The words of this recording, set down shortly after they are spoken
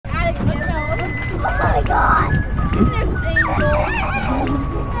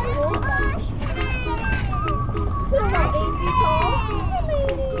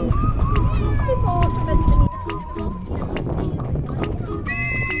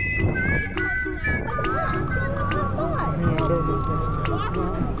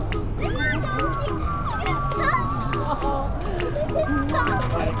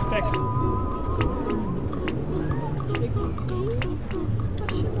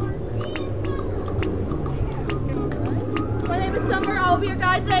will be your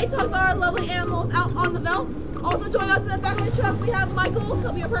guide today, talk about our lovely animals out on the veldt. Also join us in the back of the truck, we have Michael.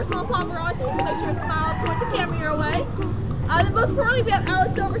 He'll be your personal paparazzi, so make sure to smile and point the camera your way. Then most importantly, we have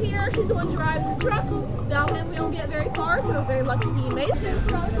Alex over here. He's the one driving the truck. Without him, we don't get very far, so we're very lucky he made it.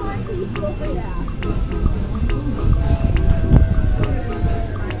 Please feel free to ask.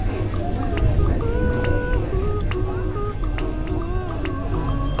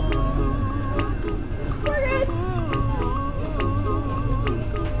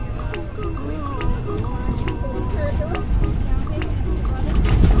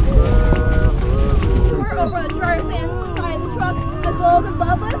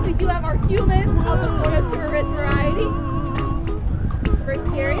 Above us, we do have our humans of the Florida tourist variety. Very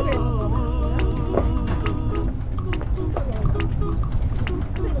scary, but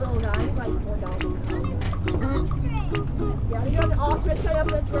little guy, he's like $4. Yeah, you have an ostrich set up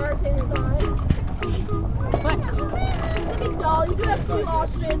in the drawer, same inside. The big doll, you do have 2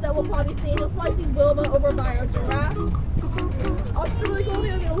 ostriches that we'll probably see. You'll probably see Wilma over by our giraffe. Ostrich is really cool.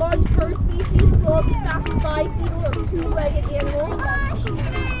 They're a large bird species as well as a fast bipedal or 2-legged animal.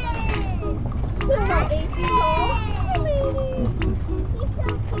 They're about 8 feet tall.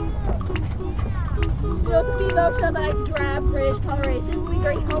 So the female shows a nice drab grayish coloration. It'll be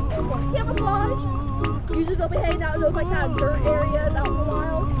very helpful for camouflage. Usually they'll be hanging out in those like kind of dirt areas out in the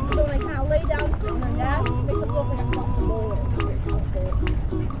wild. So when they kind of lay down on their nest, it makes them look like a soft bowl. It's very helpful.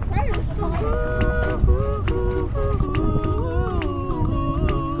 Predators are fine.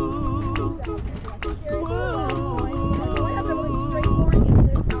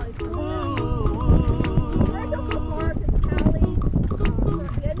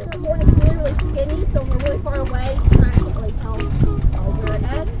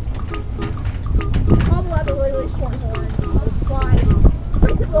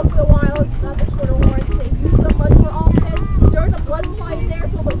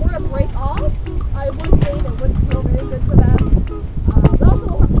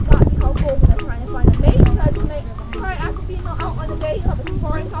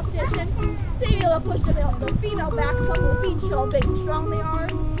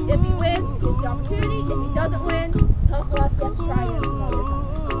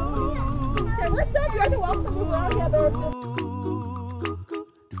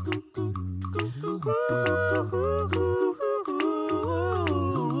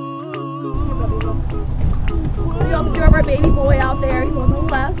 We also do have our baby boy out there. He's on the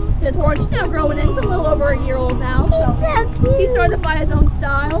left. His horn's now growing in. He's a little over a year old now, so he's starting to find his own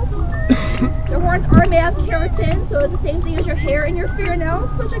style. Their horns are made of keratin, so it's the same thing as your hair and your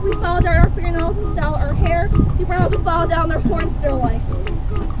fingernails. Much like we file down our fingernails and style our hair, people are also file down their horns still like it.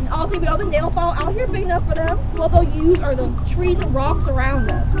 And also, we have the nail file out here big enough for them. So what they'll use are the trees and rocks around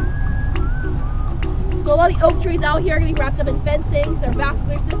us. So a lot of the oak trees out here are going to be wrapped up in fencing. So their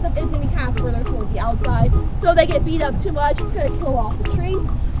vascular system is going to be kind of further towards the outside. So if they get beat up too much, it's going to kill off the tree.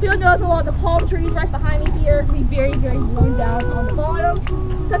 You'll notice a lot of the palm trees right behind me here can be very, very worn down on the bottom.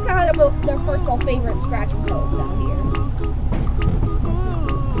 That's kind of their personal favorite scratching post down here.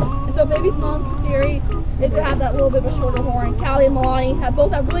 And so baby's mom's theory is to have that little bit of a shorter horn. Callie and Milani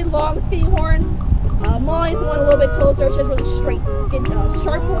both have really long, skinny horns. Milani's the one a little bit closer. She has really straight,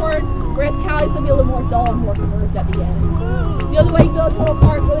 sharp horn, whereas Callie's going to be a little more dull and more curved at the end. The other way you go to a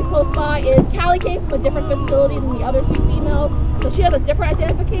park really close by is Callie came from a different facility than the other 2 females. So she has a different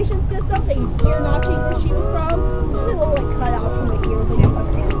identification system. They use ear notching where she was from. She did little like cutouts from the ears they get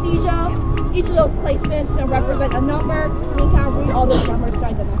under anesthesia. Each of those placements is going to represent a number. And you kind of read all those numbers to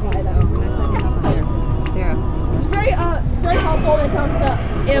identify them. Yeah. It's very helpful when it comes to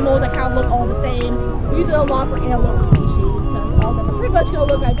animals that kind of look all the same. We use it a lot for animal species because all of them are pretty much going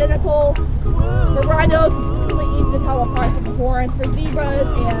to look identical. For rhinos, it's really easy to tell apart from the horns. For zebras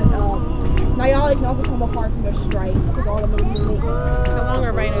and Nyala can also come apart from their stripes because all of them are unique. How long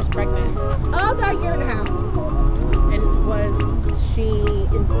are rhinos pregnant? About a year and a half. And was she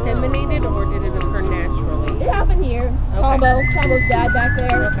inseminated or did it occur naturally? It happened here. Okay. Combo's dad back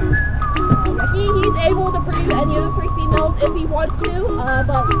there. Okay. He's able to produce any of the 3 females if he wants to,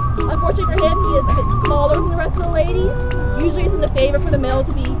 but unfortunately for him, he is a bit smaller than the rest of the ladies. Usually it's in the favor for the male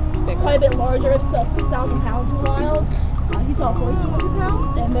to be quite a bit larger. It's about 6,000 pounds in the wild. He's about 4,200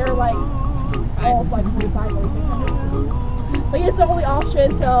 pounds, and they're like all like 45 or 600 pounds. But he is the only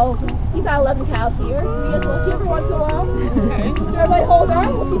option, so he's got 11 cows here. So he gets lucky every once in a while. Okay. So everybody hold on,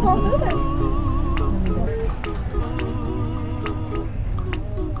 we'll keep on moving.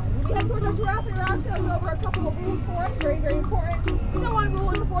 Giraffe and Rock goes over a couple of rules for us, very, very important. The one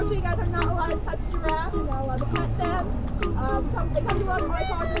rule is, unfortunately, you guys are not allowed to touch a giraffe. You're not allowed to pet them. They come to us, I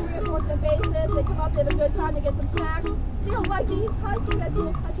positive reinforce the basis. They come up, they have a good time, they get some snacks. They don't like being touched. You guys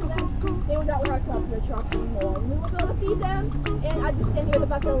feel touching them. They would not want to come up to the truck anymore. We will be able to feed them, and I just stand here with a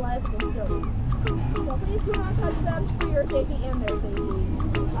bucket of lettuce and still eat. So please do not touch them for your safety and their safety.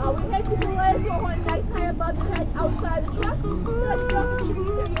 We take these lettuce, you'll hold it nice high above your head outside the truck. So that you don't the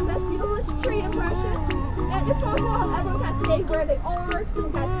trees are your best beautiful tree impression. And if possible, everyone can stay where they are. So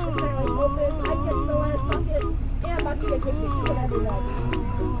we can keep their legs open. I get to the lettuce bucket, and bucket get good pictures of everyone.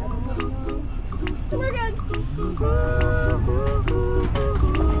 So we're good.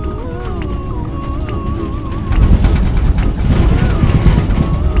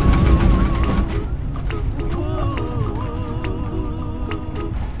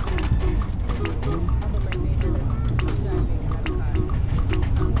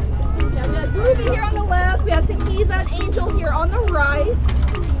 Here on the left, we have Tequiza and Angel here on the right.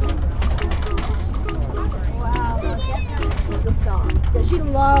 Wow, the song. So she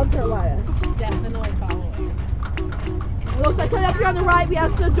loves her lettuce. Definitely following. It looks like coming up here on the right, we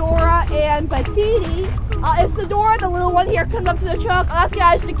have Sedora and Batiti. If Sedora, the little one here, comes up to the truck, I'll ask you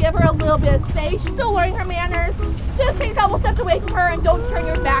guys to give her a little bit of space. She's still learning her manners. Just take a couple steps away from her and don't turn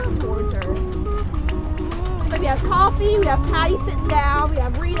your back towards her. So we have Coffee, we have Patty sitting down, we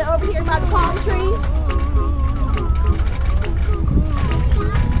have Rita over here by the palm tree.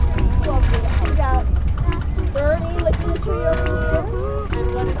 We got Bernie licking the tree over here. And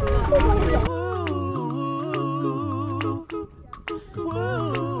what is that?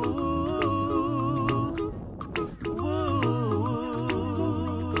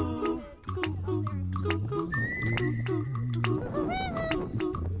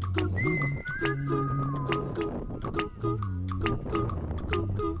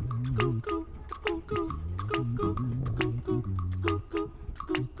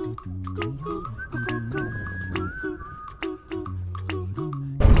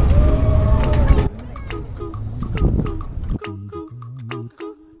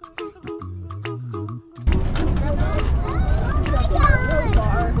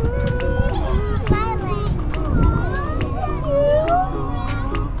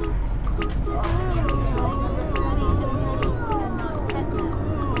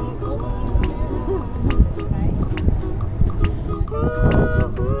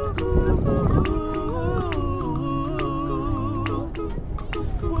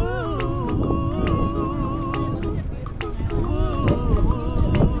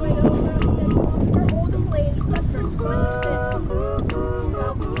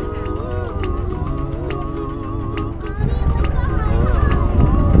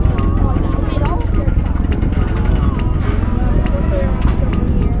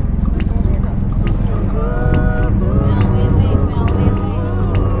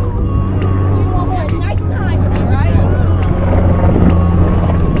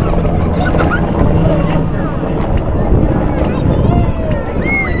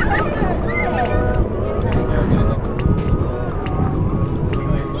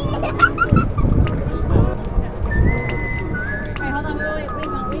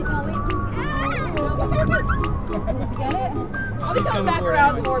 I'll be coming back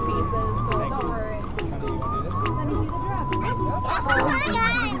around with more pieces, so don't worry.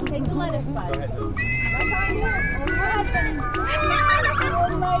 Take the lettuce, bud. That's how you do it. Oh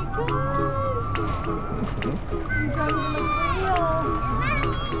my gosh.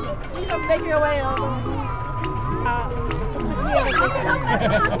 You just make your way over.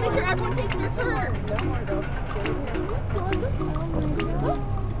 Make sure everyone takes their turn. Don't worry, though.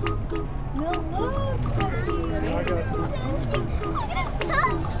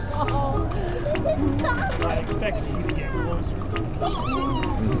 I expected you to get closer.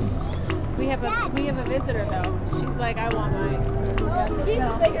 We have a visitor though. She's like, I want mine. You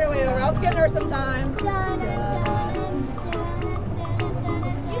just make your way over. I was giving her some time.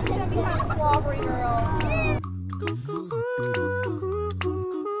 She's gonna be kind of slobbery, girl.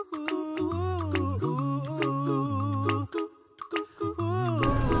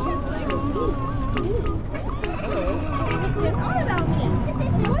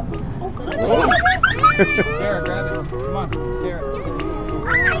 Sarah, grab it. Come on, Sarah.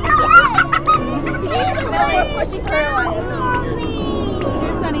 We're pushing her away.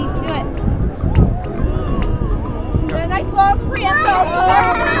 Here, Sonny, do it. A nice long prehensile.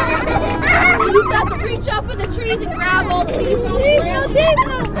 You just have to reach up in the trees and grab all the leaves off the branches.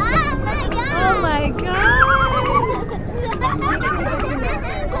 Oh my god!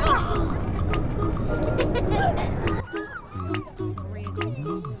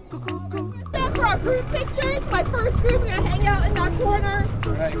 For our group pictures, my first group, we're going to hang out in that corner.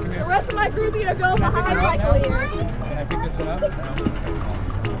 Right, come here. The rest of my group, you're going to go behind Michael here. Can I pick this one up?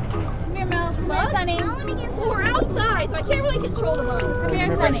 No. Sunny. Well, we're outside, so I can't really control the bugs. Come here,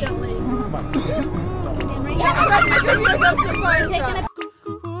 Sunny. Unfortunately. Come on. Yeah, I'm going to go to the fire Taking truck. a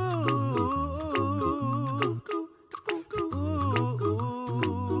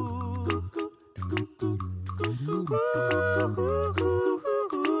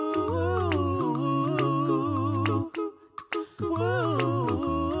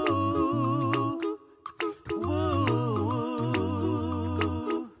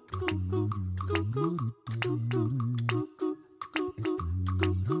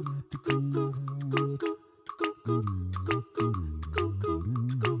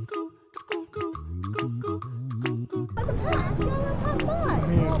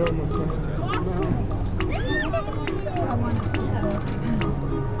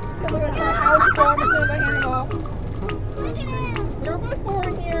You're both 4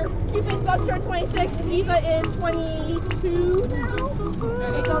 in here. Cupid's about to turn 26. Visa is 22 now.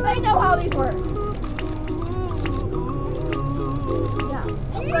 So they know how these work. Yeah.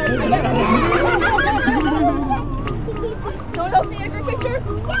 Someone else need a group picture?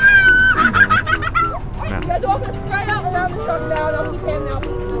 You guys walk us right out around the truck now, and I'll keep him now.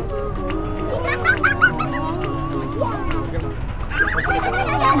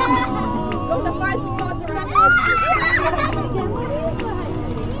 Go to 5 spots around the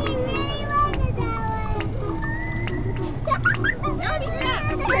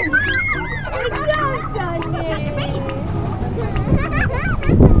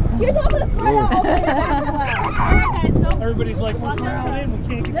You're talking to spread out over here. Everybody's like, we're crowded, we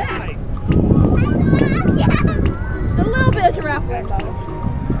can't get right. Just a little bit of giraffe leg though.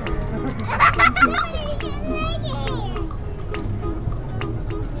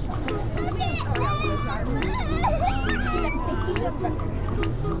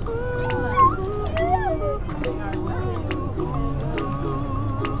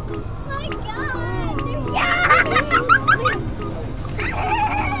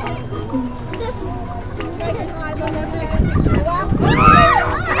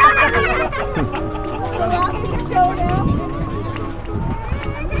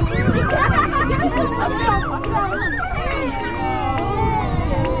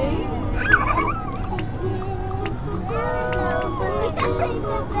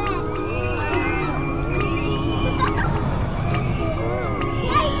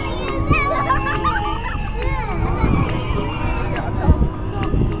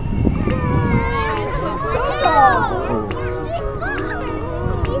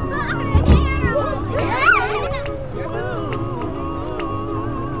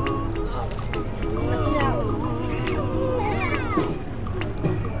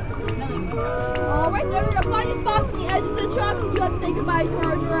 Goodbye to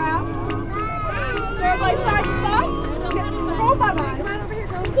our giraffe. So everybody find your spots. Oh, bye-bye. Come on over here,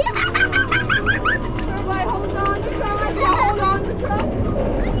 girl. Everybody hold on to the side. Yeah, hold on to the truck.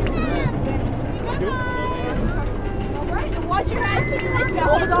 Alright, and watch your head. So you like that.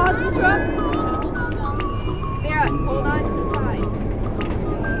 Hold on to the truck. Sarah, hold on to the side.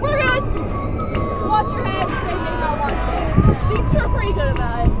 We're good. Watch your head. Same thing, not watch your head. These two are pretty good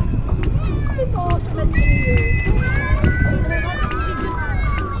about it. It's all coming to you.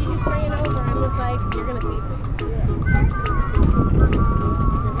 She just ran over and was like, you're going to feed me.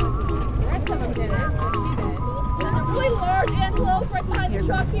 The rest of them didn't, but she did. There's a really large antelope right behind the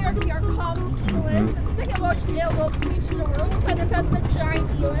truck here. We are coming to it. The second largest antelope species in the world. Thunder has the giant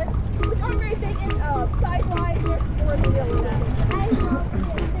eland, which aren't very big in size-wise or the eland.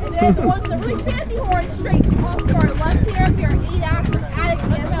 And then the ones with the really fancy horns straight off to our left here, we are 8 axis Attic